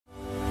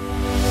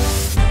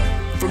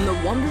From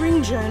the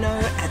Wandering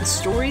Journo at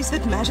Stories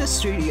That Matter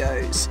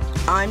Studios,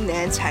 I'm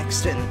Nance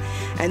Haxton,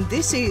 and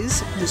this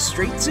is The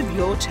Streets of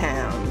Your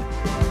Town,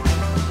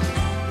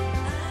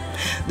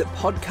 the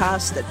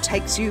podcast that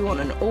takes you on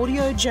an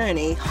audio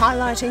journey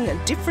highlighting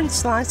a different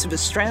slice of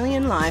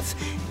Australian life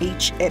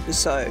each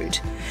episode.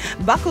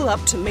 Buckle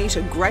up to meet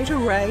a great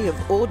array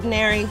of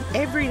ordinary,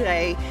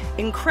 everyday,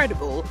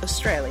 incredible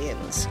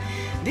Australians.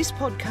 This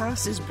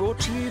podcast is brought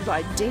to you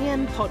by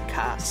DM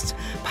Podcasts,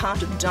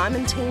 part of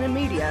Diamantina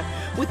Media,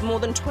 with more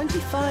than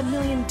 25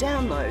 million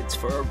downloads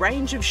for a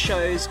range of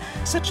shows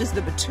such as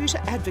The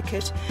Batuta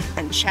Advocate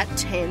and Chat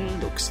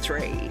 10 Looks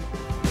 3.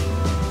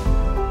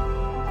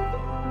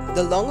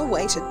 The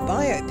long-awaited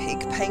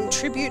biopic paying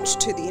tribute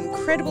to the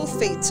incredible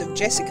feats of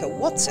Jessica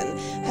Watson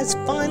has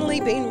finally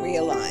been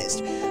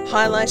realised,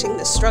 highlighting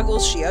the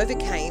struggles she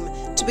overcame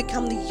to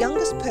become the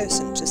youngest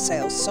person to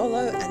sail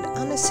solo and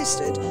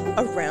unassisted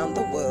around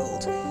the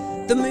world.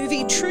 The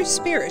movie True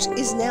Spirit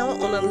is now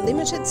on a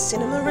limited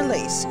cinema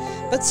release,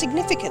 but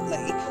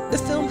significantly,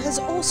 the film has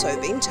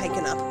also been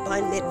taken up by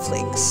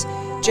Netflix.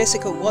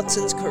 Jessica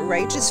Watson's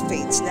courageous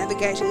feats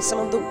navigating some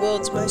of the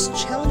world's most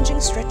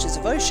challenging stretches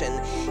of ocean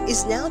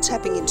is now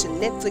tapping into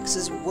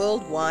Netflix's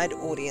worldwide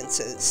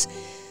audiences.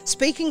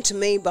 Speaking to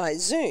me by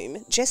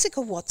Zoom,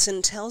 Jessica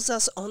Watson tells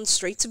us on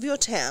Streets of Your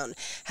Town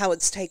how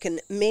it's taken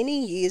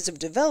many years of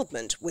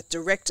development with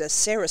director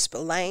Sarah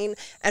Spillane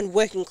and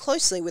working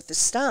closely with the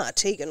star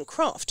Tegan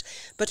Croft,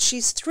 but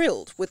she's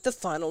thrilled with the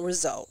final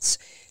results.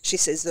 She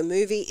says the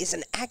movie is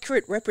an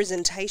accurate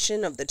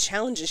representation of the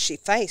challenges she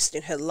faced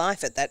in her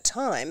life at that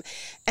time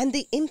and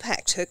the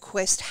impact her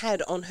quest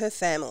had on her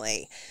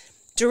family.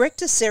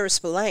 Director Sarah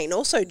Spillane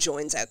also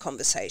joins our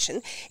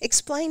conversation,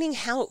 explaining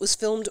how it was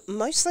filmed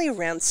mostly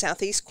around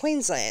southeast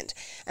Queensland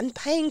and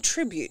paying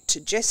tribute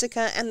to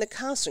Jessica and the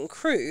cast and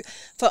crew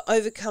for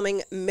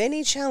overcoming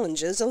many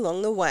challenges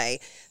along the way,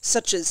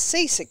 such as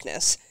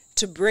seasickness,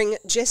 to bring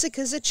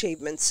Jessica's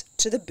achievements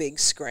to the big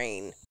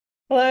screen.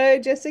 Hello,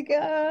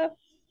 Jessica.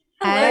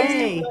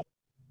 Hey,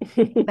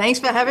 thanks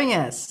for having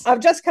us.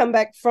 I've just come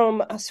back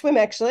from a swim,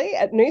 actually,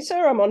 at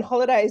Noosa. I'm on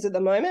holidays at the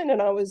moment,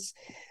 and I was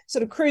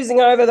sort of cruising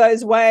over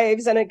those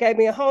waves, and it gave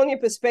me a whole new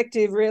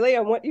perspective, really,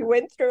 on what you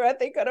went through, I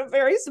think, on a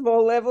very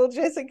small level,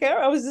 Jessica.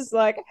 I was just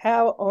like,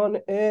 how on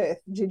earth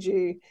did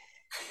you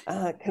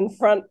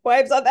confront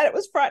waves like that? It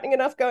was frightening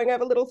enough going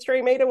over little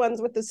 3-metre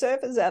ones with the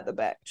surfers out the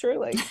back,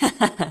 truly.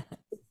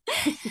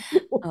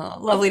 Oh,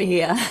 lovely to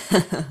hear.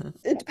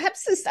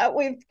 Perhaps to start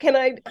with, can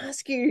I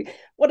ask you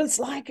what it's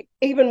like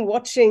even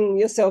watching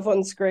yourself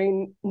on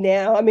screen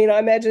now? I mean, I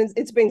imagine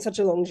it's been such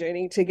a long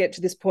journey to get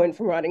to this point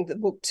from writing the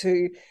book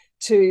to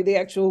the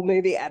actual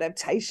movie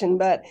adaptation,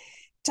 but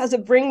does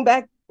it bring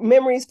back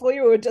memories for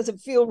you, or does it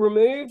feel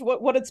removed?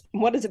 What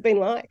has it been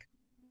like?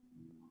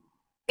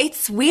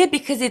 It's weird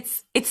because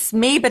it's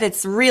me, but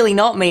it's really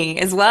not me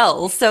as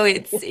well. So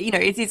it's,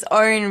 it's its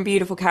own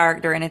beautiful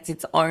character and it's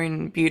its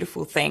own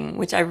beautiful thing,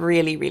 which I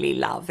really, really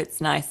love. It's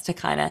nice to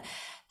kind of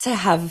to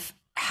have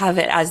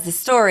it as the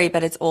story,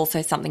 but it's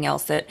also something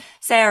else that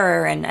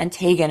Sarah and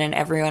Tegan and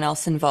everyone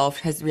else involved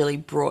has really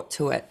brought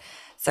to it.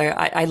 So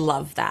I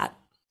love that.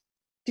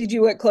 Did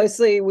you work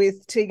closely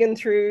with Tegan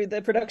through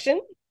the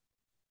production?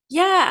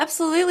 Yeah,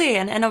 absolutely.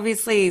 And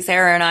obviously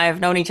Sarah and I have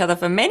known each other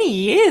for many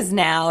years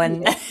now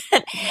and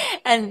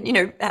and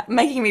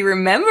making me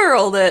remember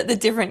all the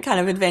different kind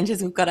of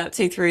adventures we've got up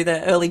to through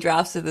the early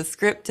drafts of the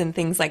script and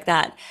things like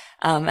that.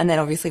 And then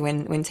obviously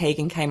when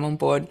Tegan came on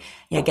board,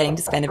 getting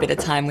to spend a bit of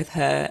time with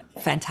her,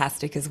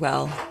 fantastic as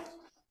well.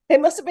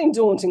 It must have been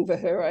daunting for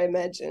her, I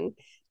imagine,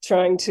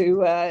 trying to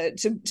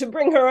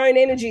bring her own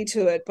energy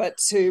to it, but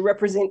to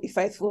represent you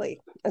faithfully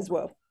as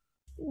well.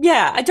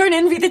 Yeah, I don't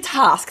envy the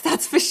task,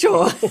 that's for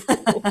sure.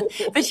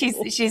 But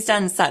she's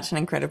done such an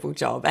incredible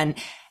job, and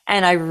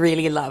I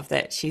really love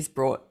that she's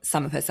brought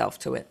some of herself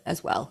to it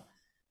as well.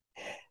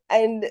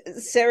 And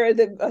Sarah,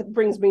 that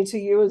brings me to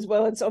you as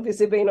well. It's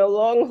obviously been a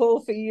long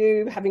haul for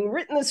you, having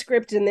written the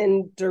script and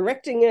then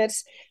directing it.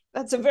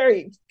 That's a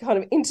very kind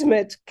of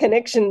intimate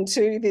connection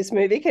to this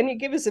movie. Can you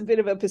give us a bit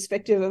of a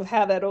perspective of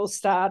how that all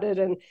started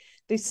and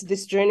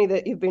this journey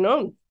that you've been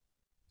on?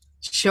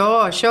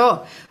 Sure.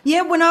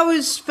 Yeah, when I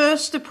was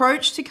first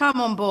approached to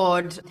come on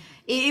board,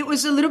 it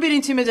was a little bit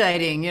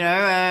intimidating,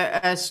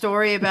 a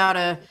story about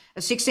a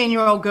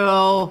 16-year-old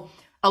girl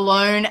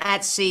alone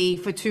at sea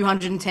for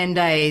 210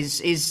 days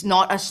is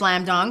not a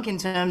slam dunk in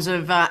terms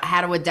of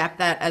how to adapt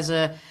that as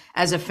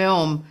a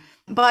film.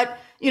 But,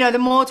 the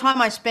more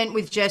time I spent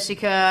with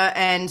Jessica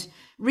and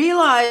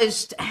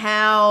realized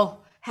how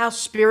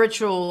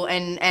spiritual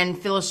and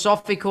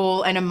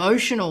philosophical and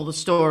emotional the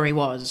story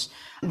was,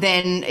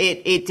 then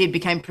it did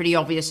become pretty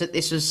obvious that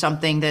this was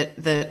something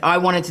that I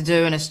wanted to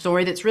do and a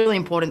story that's really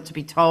important to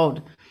be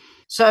told.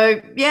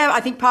 So, yeah,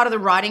 I think part of the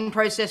writing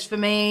process for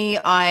me,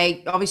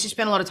 I obviously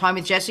spent a lot of time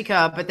with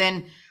Jessica, but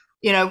then,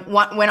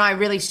 when I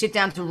really sit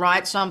down to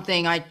write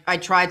something, I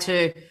try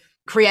to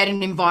create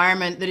an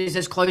environment that is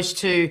as close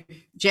to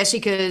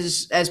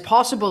Jessica's as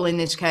possible in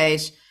this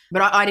case.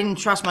 But I didn't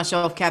trust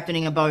myself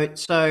captaining a boat.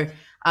 So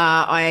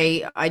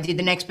I did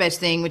the next best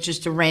thing, which is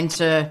to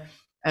rent a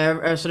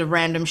sort of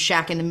random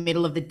shack in the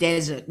middle of the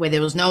desert where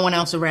there was no one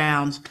else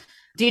around.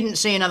 Didn't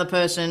see another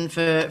person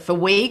for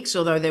weeks,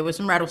 although there were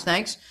some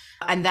rattlesnakes.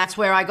 And that's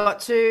where I got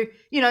to,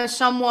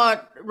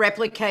 somewhat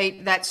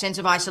replicate that sense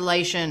of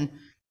isolation.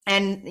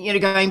 And,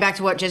 going back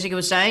to what Jessica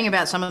was saying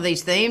about some of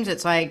these themes,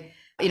 it's like,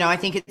 I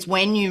think it's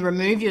when you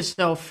remove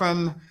yourself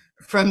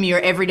from your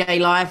everyday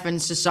life and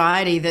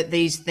society that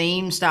these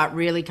themes start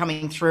really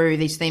coming through,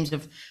 these themes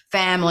of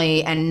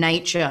family and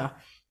nature.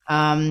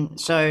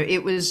 So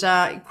it was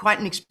quite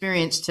an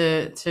experience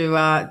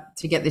to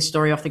get this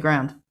story off the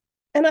ground.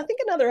 And I think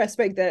another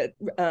aspect that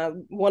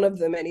one of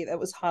the many that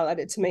was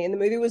highlighted to me in the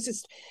movie was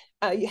just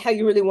how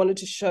you really wanted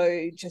to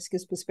show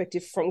Jessica's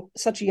perspective from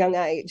such a young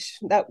age.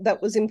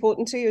 That was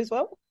important to you as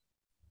well?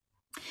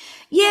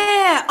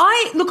 Yeah,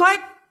 I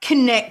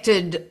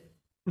connected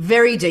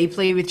very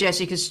deeply with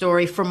Jessica's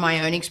story from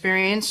my own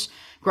experience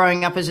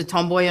growing up as a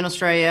tomboy in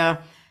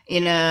Australia.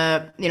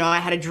 I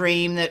had a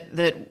dream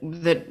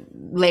that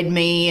led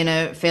me in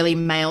a fairly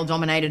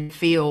male-dominated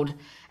field,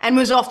 and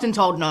was often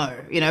told no,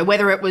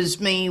 whether it was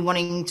me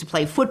wanting to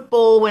play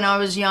football when I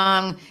was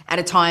young at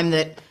a time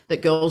that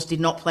girls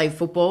did not play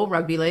football,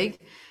 rugby league,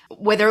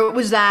 whether it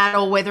was that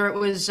or whether it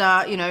was,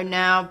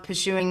 now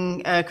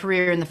pursuing a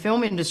career in the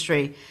film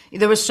industry.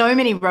 There were so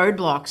many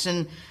roadblocks.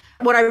 And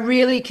what I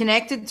really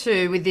connected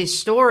to with this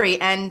story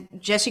and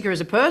Jessica as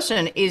a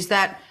person is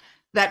that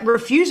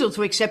refusal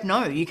to accept,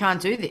 no, you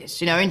can't do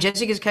this. In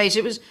Jessica's case,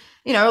 it was,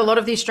 a lot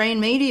of the Australian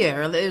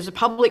media, there's a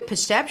public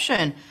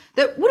perception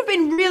that would have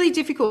been really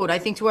difficult, I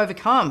think, to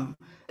overcome,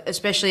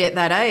 especially at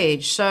that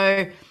age.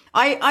 So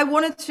I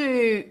wanted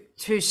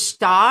to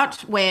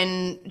start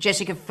when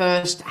Jessica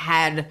first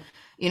had,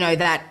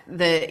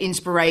 the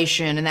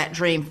inspiration and that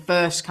dream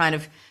first kind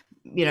of,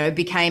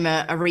 became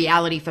a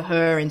reality for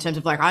her in terms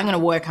of like, I'm going to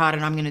work hard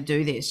and I'm going to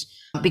do this.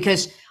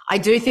 Because I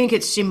do think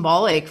it's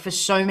symbolic for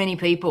so many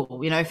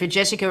people. For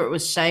Jessica, it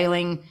was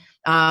sailing.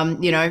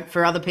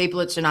 For other people,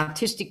 it's an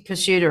artistic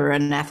pursuit or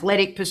an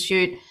athletic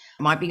pursuit. It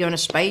might be going to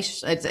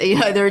space. It's,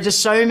 there are just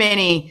so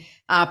many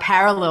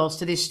parallels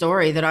to this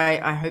story that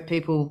I hope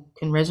people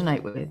can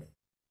resonate with.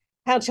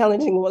 How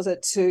challenging was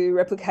it to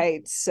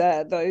replicate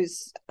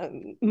those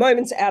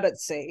moments out at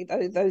sea,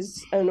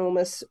 those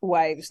enormous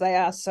waves? They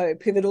are so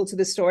pivotal to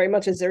the story,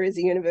 much as there is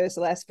a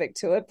universal aspect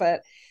to it,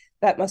 but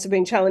that must have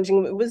been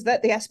challenging. Was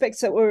that the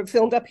aspects that were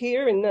filmed up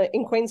here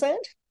in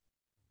Queensland?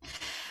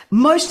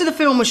 Most of the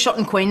film was shot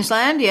in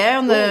Queensland,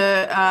 on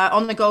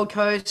the Gold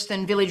Coast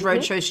and Village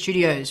Roadshow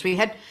Studios. We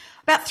had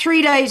about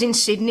 3 days in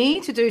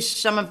Sydney to do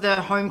some of the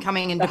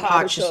homecoming and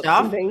departure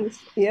stuff.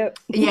 Yep.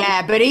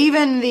 Yeah, but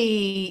even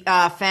the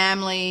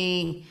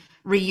family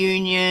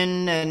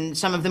reunion and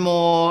some of the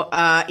more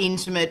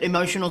intimate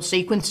emotional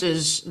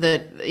sequences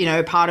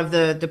that, part of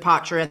the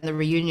departure and the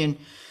reunion,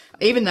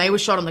 even they were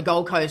shot on the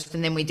Gold Coast,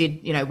 and then we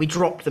did, we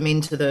dropped them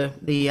into the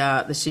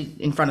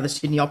in front of the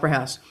Sydney Opera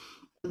House.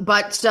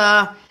 But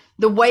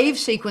the wave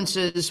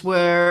sequences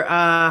were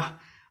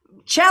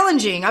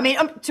challenging. I mean,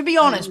 to be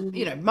honest,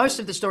 most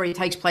of the story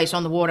takes place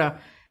on the water.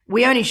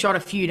 We only shot a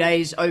few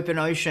days open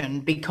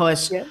ocean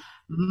because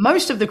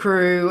most of the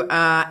crew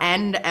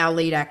and our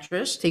lead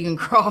actress, Tegan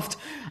Croft,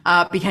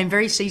 became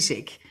very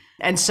seasick.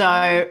 And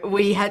so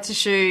we had to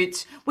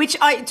shoot, which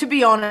to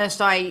be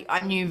honest,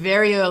 I knew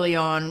very early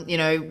on,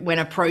 when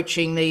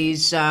approaching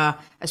these,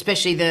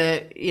 especially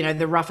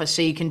the rougher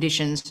sea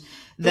conditions,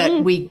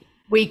 that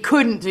we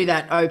couldn't do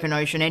that open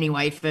ocean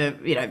anyway for,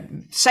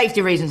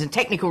 safety reasons and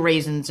technical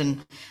reasons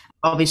and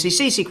obviously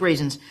seasick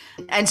reasons.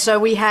 And so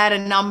we had a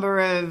number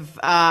of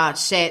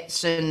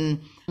sets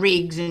and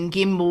rigs and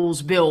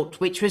gimbals built,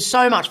 which was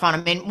so much fun.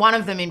 I mean, one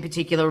of them in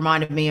particular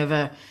reminded me of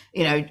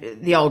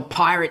the old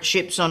pirate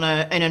ships in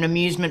an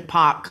amusement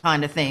park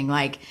kind of thing,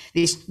 like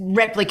this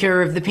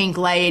replica of the Pink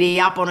Lady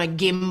up on a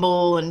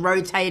gimbal and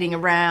rotating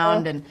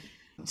around. And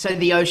so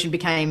the ocean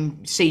became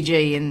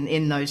CG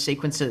in those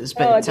sequences.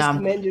 But I just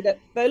commend you. That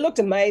they looked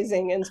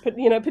amazing, and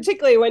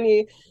particularly when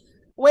you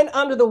went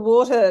under the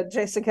water,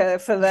 Jessica,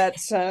 for that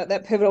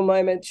pivotal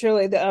moment.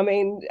 Surely,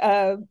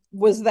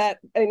 was that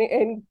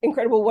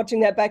incredible watching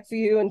that back for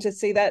you and to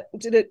see that?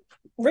 Did it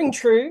ring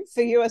true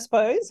for you? I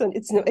suppose, and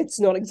it's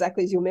not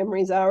exactly as your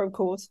memories are, of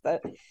course,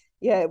 but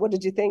yeah, what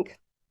did you think?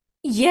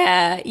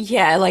 Yeah,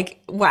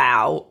 like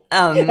wow.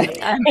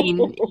 I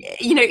mean,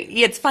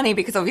 it's funny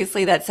because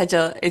obviously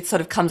it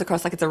sort of comes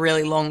across like it's a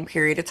really long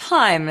period of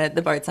time that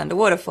the boat's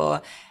underwater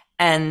for,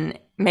 and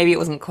maybe it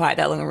wasn't quite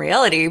that long in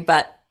reality,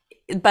 but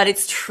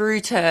it's true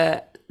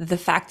to the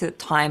fact that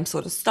time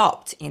sort of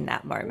stopped in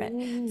that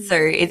moment. So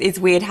it's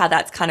weird how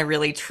that's kind of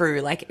really true.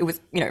 Like it was,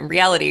 in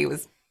reality, it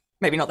was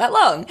maybe not that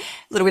long, a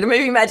little bit of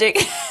movie magic,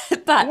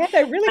 but yeah,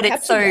 they really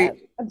captured that.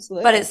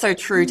 Absolutely. But it's so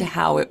true to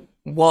how it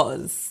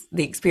was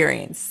the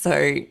experience.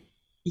 So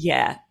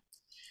yeah, a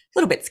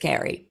little bit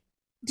scary.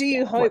 Do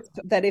you hope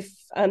that if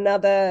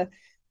another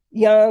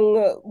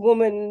young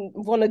woman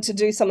wanted to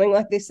do something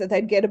like this, that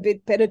they'd get a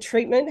bit better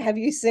treatment? Have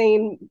you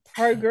seen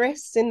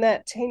progress in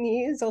that 10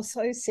 years or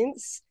so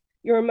since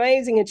your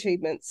amazing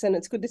achievements, and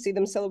it's good to see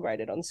them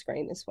celebrated on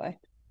screen this way.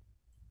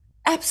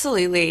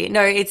 Absolutely.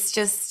 No,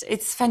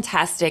 it's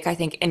fantastic. I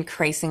think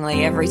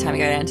increasingly every time I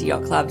go down to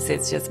yacht clubs,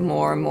 it's just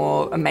more and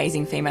more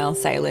amazing female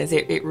sailors.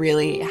 It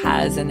really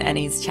has and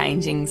is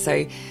changing.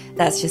 So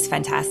that's just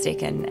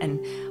fantastic. And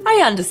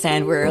I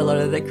understand where a lot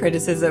of the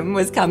criticism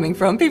was coming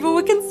from. People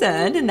were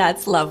concerned, and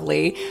that's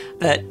lovely.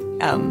 But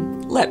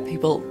let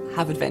people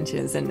have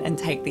adventures and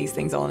take these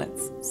things on.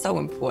 It's so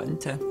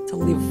important to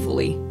live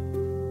fully.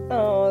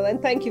 Oh,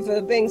 and thank you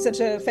for being such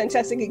a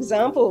fantastic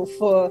example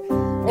for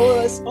all of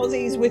us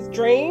Aussies with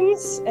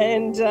dreams,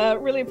 and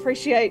really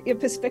appreciate your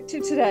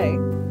perspective today.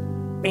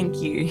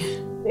 Thank you.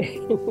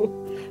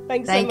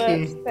 Thanks so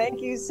much.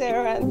 Thank you,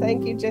 Sarah, and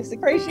thank you, Jess.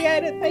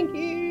 Appreciate it. Thank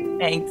you.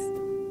 Thanks.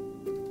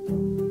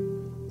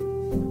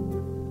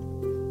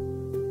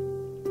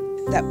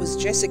 That was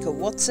Jessica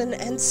Watson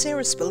and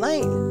Sarah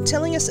Spillane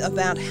telling us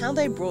about how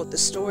they brought the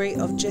story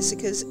of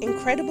Jessica's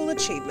incredible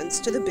achievements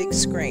to the big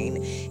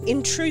screen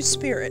in true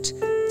spirit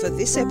for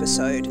this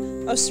episode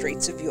of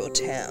Streets of Your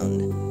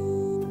Town.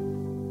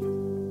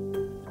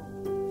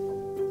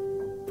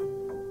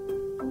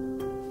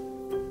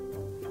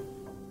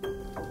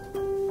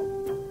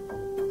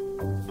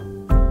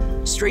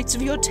 Streets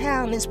of Your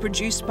Town is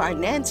produced by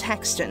Nance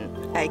Haxton,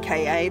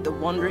 aka The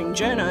Wandering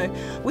Journo,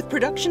 with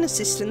production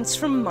assistance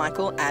from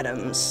Michael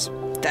Adams.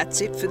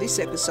 That's it for this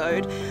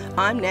episode.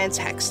 I'm Nance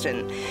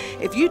Haxton.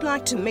 If you'd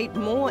like to meet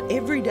more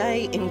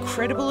everyday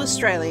incredible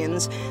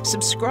Australians,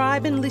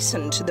 subscribe and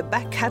listen to the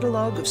back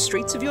catalogue of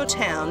Streets of Your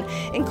Town,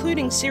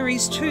 including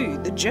Series 2,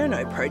 The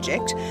Journo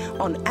Project,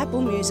 on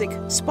Apple Music,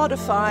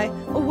 Spotify,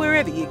 or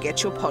wherever you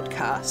get your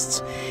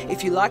podcasts.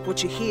 If you like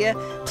what you hear,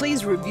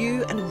 please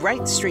review and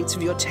rate Streets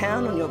of Your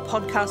Town on your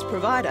podcast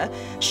provider,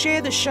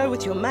 share the show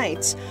with your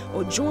mates,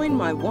 or join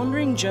my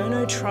Wandering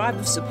Journo tribe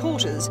of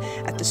supporters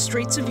at the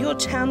Streets of Your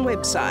Town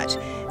website,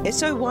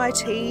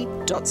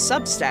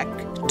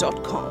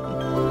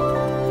 soyt.substack.com.